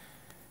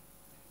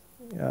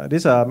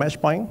 This is a match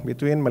point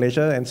between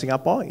Malaysia and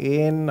Singapore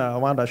in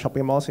one of the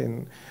shopping malls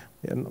in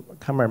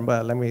can't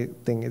remember, let me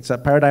think. It's a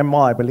Paradigm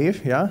Mall, I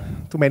believe, yeah?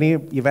 Too many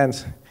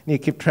events, need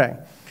to keep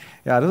track.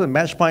 Yeah, this is a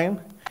match point.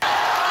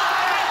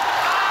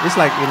 It's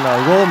like in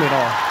Rome, in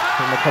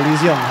the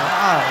Coliseum.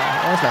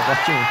 I was like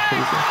watching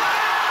Coliseum.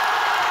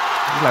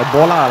 It's like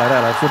bola, like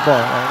that, like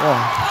football.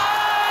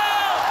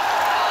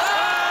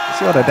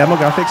 See all the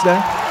demographics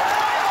there?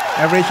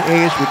 Average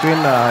age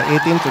between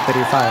 18 to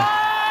 35.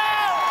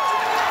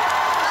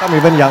 Some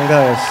even younger,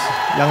 as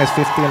young as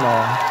 15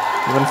 or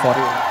even 40.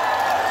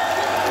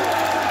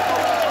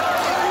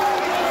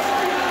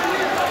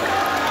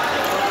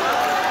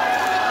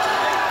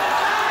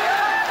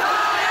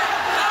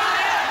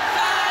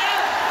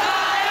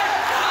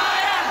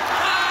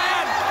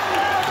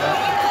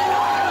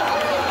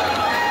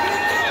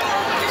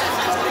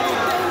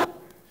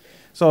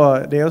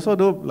 So they also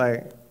do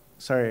like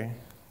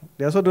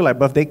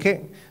birthday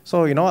cake.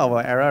 So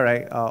our era,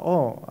 right?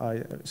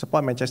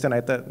 Support Manchester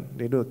United,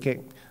 they do a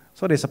cake.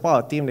 So they support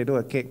our team, they do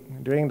a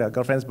cake during the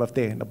girlfriend's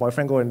birthday. The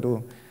boyfriend go and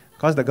do,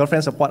 because the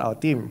girlfriend support our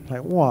team.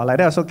 Like, wow, like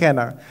that also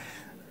can.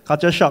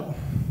 Culture shock.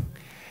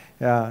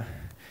 Yeah.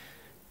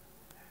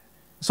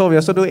 So we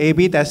also do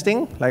A/B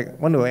testing, like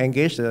want to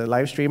engage the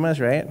live streamers,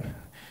 right?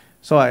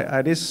 So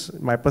this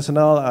my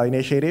personal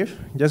initiative.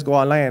 Just go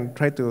online and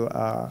try to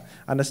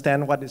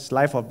understand what it's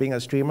life of being a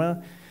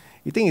streamer.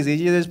 You think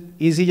it's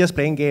easy just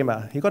playing game?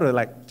 You got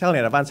to tell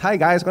in advance, hi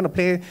guys, going to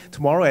play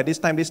tomorrow at this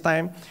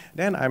time.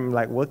 Then I'm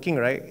working,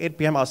 right? 8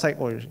 p.m. outside.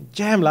 Oh,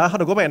 jam lah, how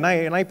to go back at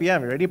 9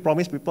 p.m. You already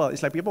promised people.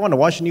 It's like people want to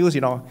watch news,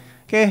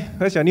 Okay,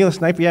 where's your news?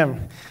 9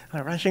 p.m.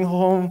 I'm rushing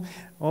home.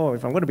 Oh,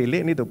 if I'm going to be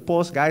late, I need to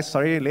post. Guys,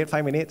 sorry, late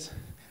 5 minutes.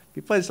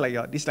 People, it's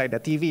like this, like the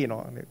TV,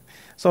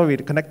 So we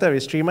connected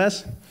with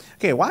streamers.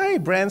 Okay, why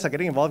brands are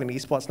getting involved in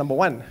esports? Number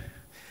one,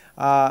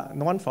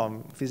 no one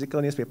from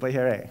physical newspaper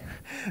here,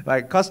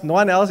 right? Because no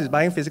one else is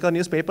buying physical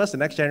newspapers, the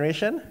next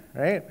generation,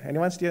 right?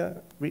 Anyone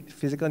still read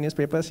physical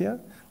newspapers here?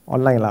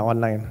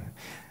 Online.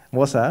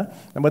 Most are.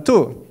 Number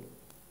two,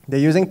 they're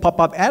using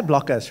pop-up ad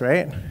blockers,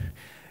 right?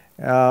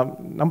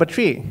 Number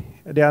three,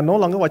 they are no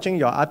longer watching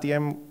your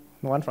RTM.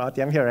 No one from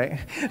RTM here, right?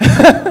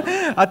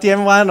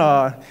 RTM1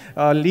 or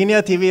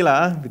linear TV,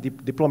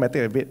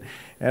 diplomatic a bit.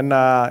 And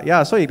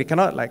so you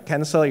cannot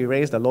cancel,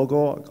 erase the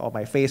logo or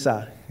my face.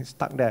 It's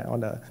stuck there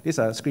on this is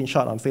a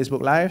screenshot on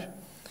Facebook Live.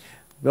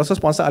 We also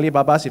sponsor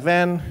Alibaba's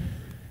event.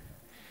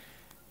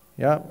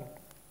 Yeah,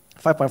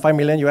 5.5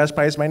 million US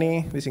prize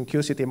money. This in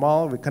Q City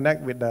Mall. We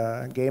connect with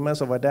the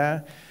gamers over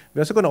there.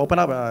 We're also going to open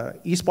up an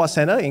esports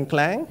center in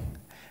Klang.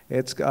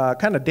 It's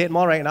kind of dead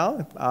mall right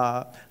now,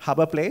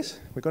 Harbour Place.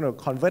 We're going to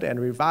convert and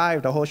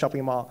revive the whole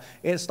shopping mall.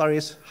 8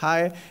 stories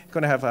high. We're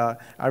going to have an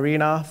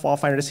arena,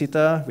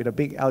 500-seater with a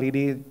big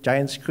LED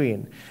giant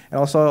screen. And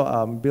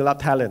also build up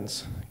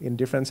talents in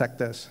different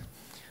sectors.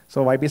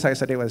 So YB Site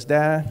Study was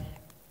there.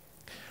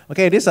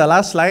 Okay, this is the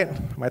last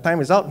slide. My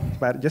time is up,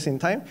 but just in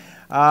time.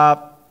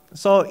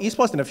 So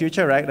esports in the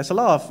future, right? There's a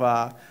lot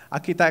of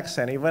architects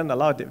and even a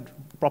lot of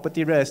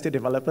property real estate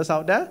developers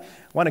out there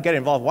want to get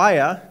involved.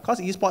 Why? Because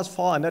esports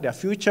fall under their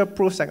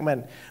future-proof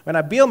segment. When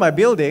I build my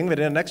building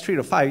within the next 3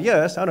 to 5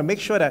 years, I want to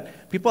make sure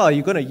that people are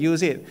going to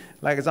use it.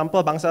 Like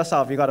example, Bangsa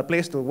South, you got a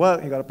place to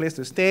work, you got a place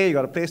to stay, you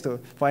got a place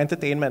for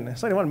entertainment.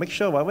 So they want to make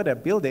sure whatever they're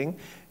building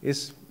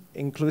is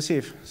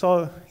inclusive.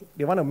 So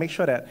they want to make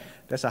sure that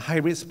there's a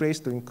hybrid space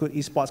to include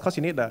esports because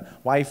you need the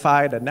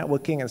Wi-Fi, the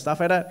networking and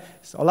stuff like that.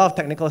 It's a lot of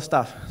technical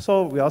stuff.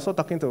 So we're also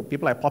talking to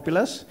people like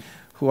Populous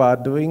who are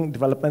doing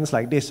developments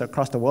like this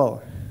across the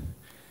world.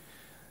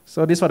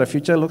 So this is what the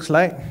future looks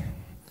like.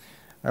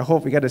 I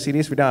hope we get to see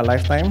this within our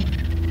lifetime.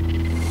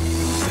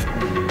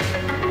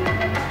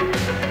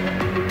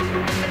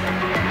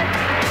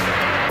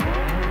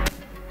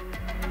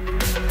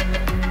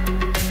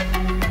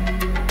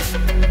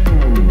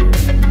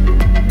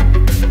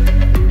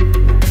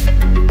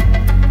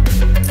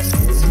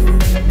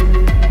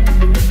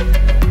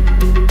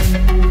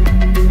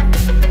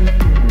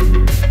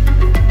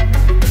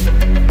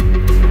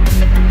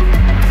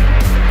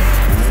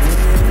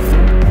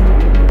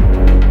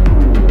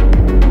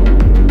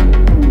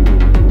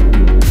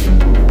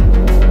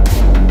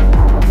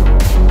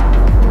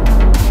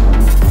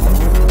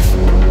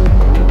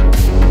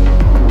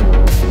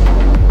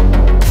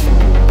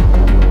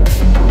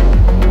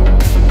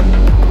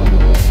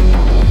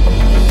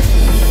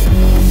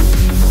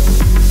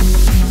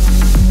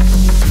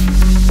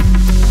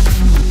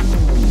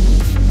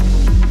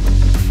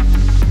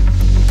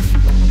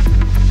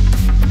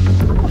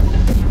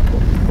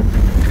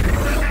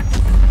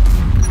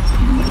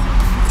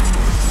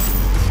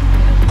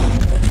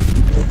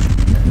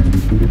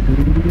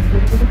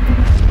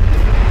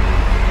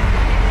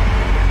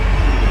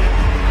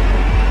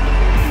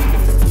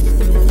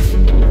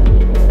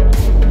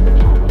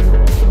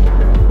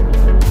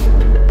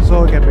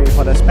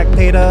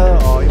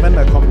 Or even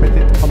the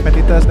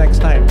competitors next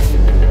time.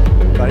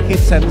 Got heat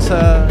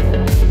sensor,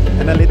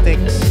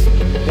 analytics,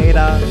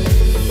 data.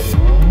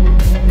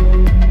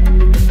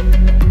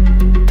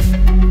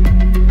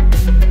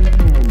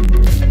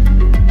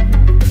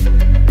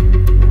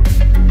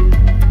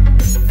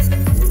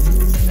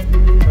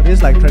 So this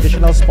is like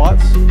traditional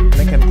sports, and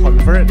they can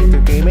convert into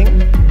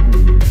gaming.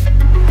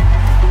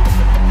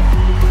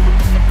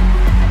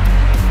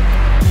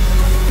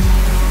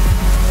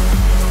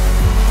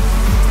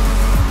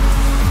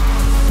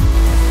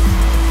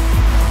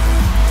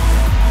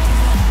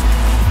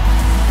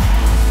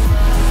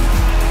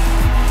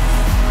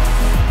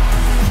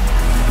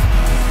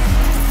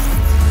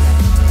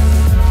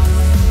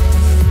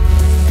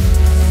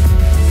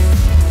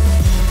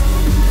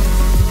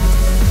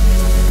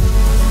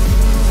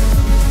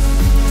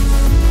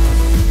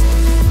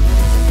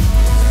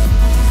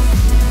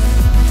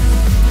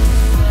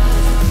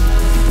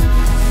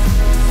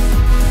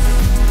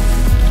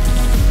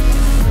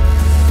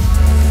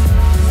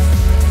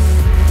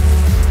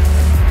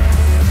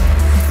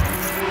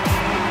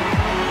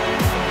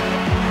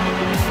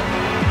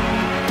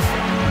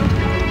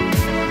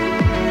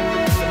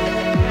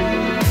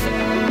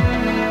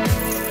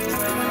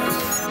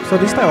 So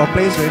this type of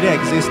place already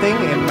existing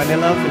in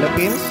Manila,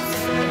 Philippines,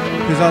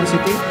 Quezon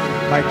City,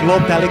 like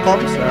Globe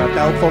Telecoms, a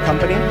telco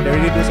company. They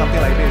already do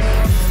something like this.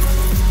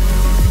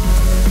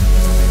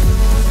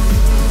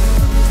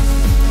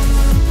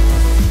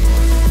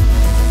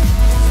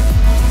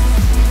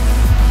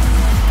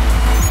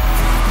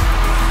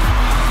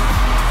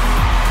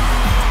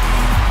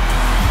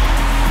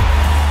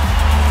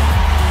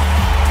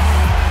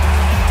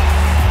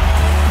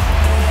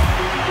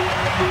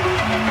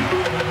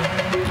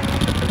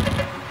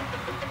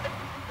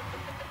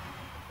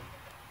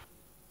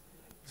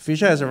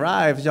 Future has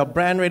arrived. Is your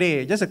brand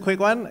ready? Just a quick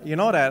one. You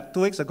know that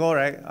 2 weeks ago,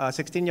 right, a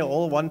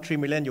 16-year-old won 3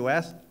 million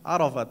US out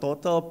of a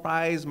total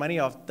prize money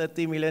of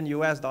 30 million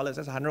US dollars.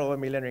 That's 100 over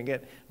million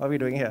ringgit. What are we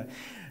doing here?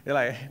 They're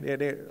like,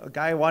 a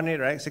guy won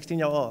it, right?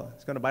 16-year-old.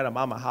 He's going to buy the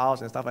mom a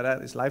house and stuff like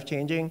that. It's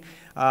life-changing.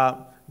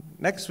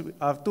 Next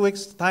 2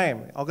 weeks'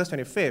 time, August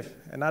 25th,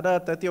 another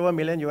 30 over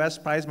million US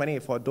prize money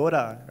for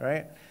Dota,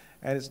 right?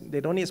 And they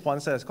don't need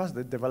sponsors because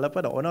the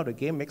developer, the owner of the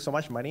game makes so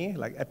much money,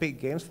 like Epic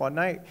Games,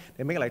 Fortnite.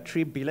 They make like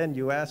 3 billion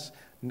US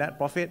net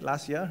profit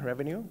last year,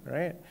 revenue,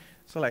 right?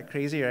 So like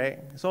crazy, right?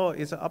 So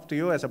it's up to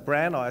you as a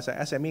brand or as an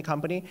SME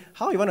company,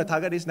 how you want to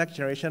target this next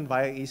generation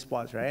via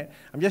esports, right?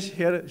 I'm just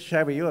here to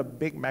share with you a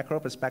big macro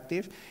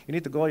perspective. You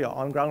need to go your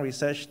on-ground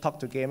research, talk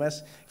to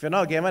gamers. If you're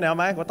not a gamer, never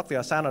mind, go talk to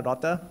your son or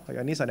daughter or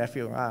your niece or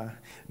nephew.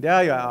 They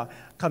are your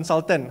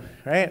consultant,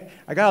 right?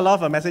 I got a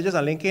lot of messages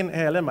on LinkedIn.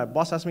 Hey, Alan, my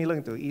boss asked me to look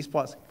into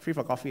esports, free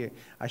for coffee.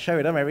 I share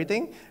with them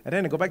everything, and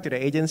then they go back to the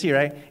agency,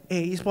 right?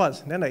 Hey,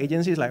 esports. Then the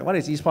agency is like, what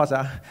is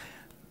esports?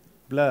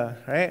 Blur,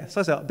 right? So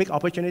it's a big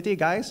opportunity,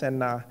 guys.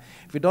 And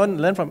if you don't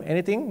learn from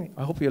anything,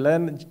 I hope you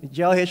learn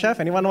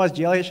GLHF. Anyone know what's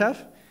GLHF?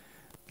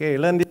 Okay, you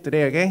learned it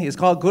today, okay? It's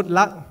called good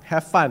luck,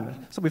 have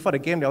fun. So before the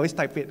game, they always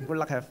type it, good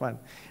luck, have fun.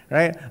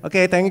 Right?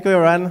 Okay, thank you,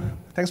 everyone.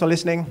 Thanks for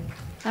listening.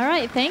 All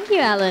right, thank you,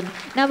 Alan.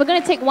 Now we're going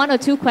to take 1 or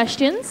 2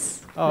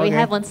 questions. We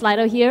have one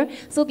Slido here.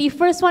 So the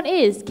first one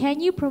is,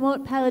 can you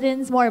promote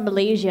Paladins more in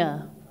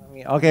Malaysia?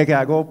 Okay,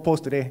 I go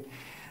post today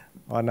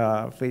on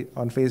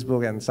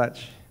Facebook and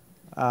such.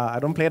 I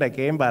don't play that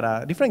game,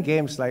 but different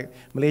games like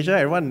Malaysia,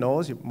 everyone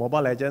knows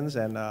Mobile Legends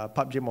and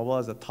PUBG Mobile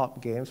is the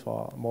top games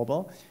for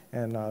mobile,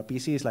 and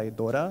PC is like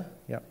Dota.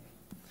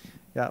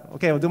 Yeah.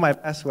 Okay, I'll do my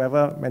best.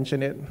 Whoever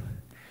mentioned it.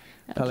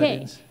 Okay.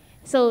 Paladins.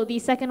 So the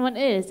second one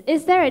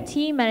is there a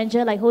team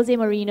manager like Jose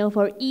Mourinho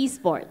for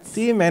esports?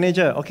 Team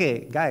manager.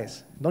 Okay,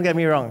 guys, don't get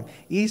me wrong.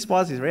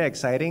 Esports is very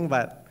exciting,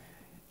 but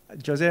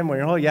Jose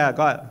Mourinho, yeah,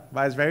 got,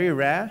 but it's very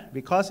rare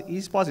because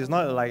esports is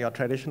not like your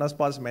traditional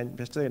sports,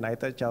 Manchester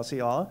United,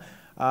 Chelsea, all.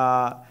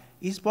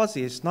 Esports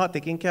is not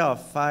taking care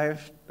of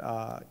 5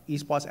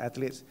 esports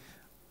athletes.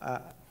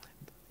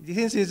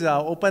 Since it's an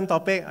open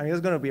topic, I'm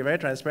just going to be very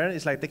transparent.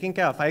 It's like taking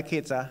care of 5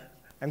 kids.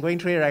 I'm going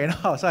through it right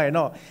now, so I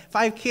know.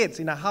 5 kids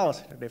in a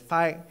house, they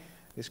fight,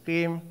 they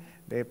scream,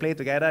 they play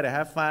together, they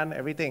have fun,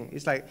 everything.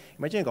 It's like,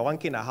 imagine you got 1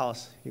 kid in a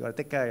house, you got to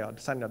take care of your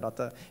son, your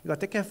daughter. You got to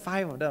take care of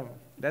 5 of them.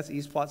 That's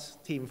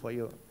esports team for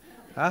you.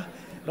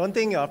 Don't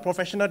think you're a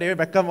professional David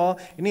Beckham, or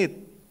you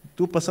need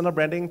do personal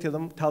branding, tell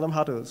them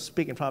how to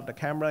speak in front of the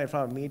camera, in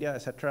front of media,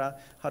 etc.,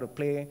 how to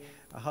play,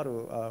 how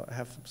to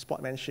have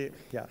sportsmanship,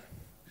 yeah.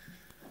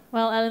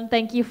 Well, Alan,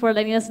 thank you for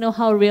letting us know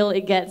how real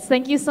it gets.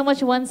 Thank you so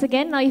much once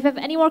again. Now, if you have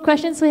any more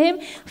questions for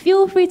him,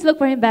 feel free to look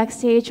for him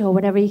backstage or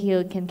whatever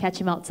you can catch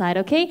him outside,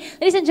 okay?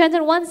 Ladies and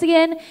gentlemen, once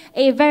again,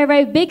 a very,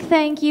 very big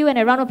thank you and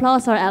a round of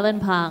applause for Allan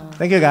Phang.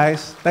 Thank you,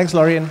 guys. Thanks,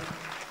 Lauren.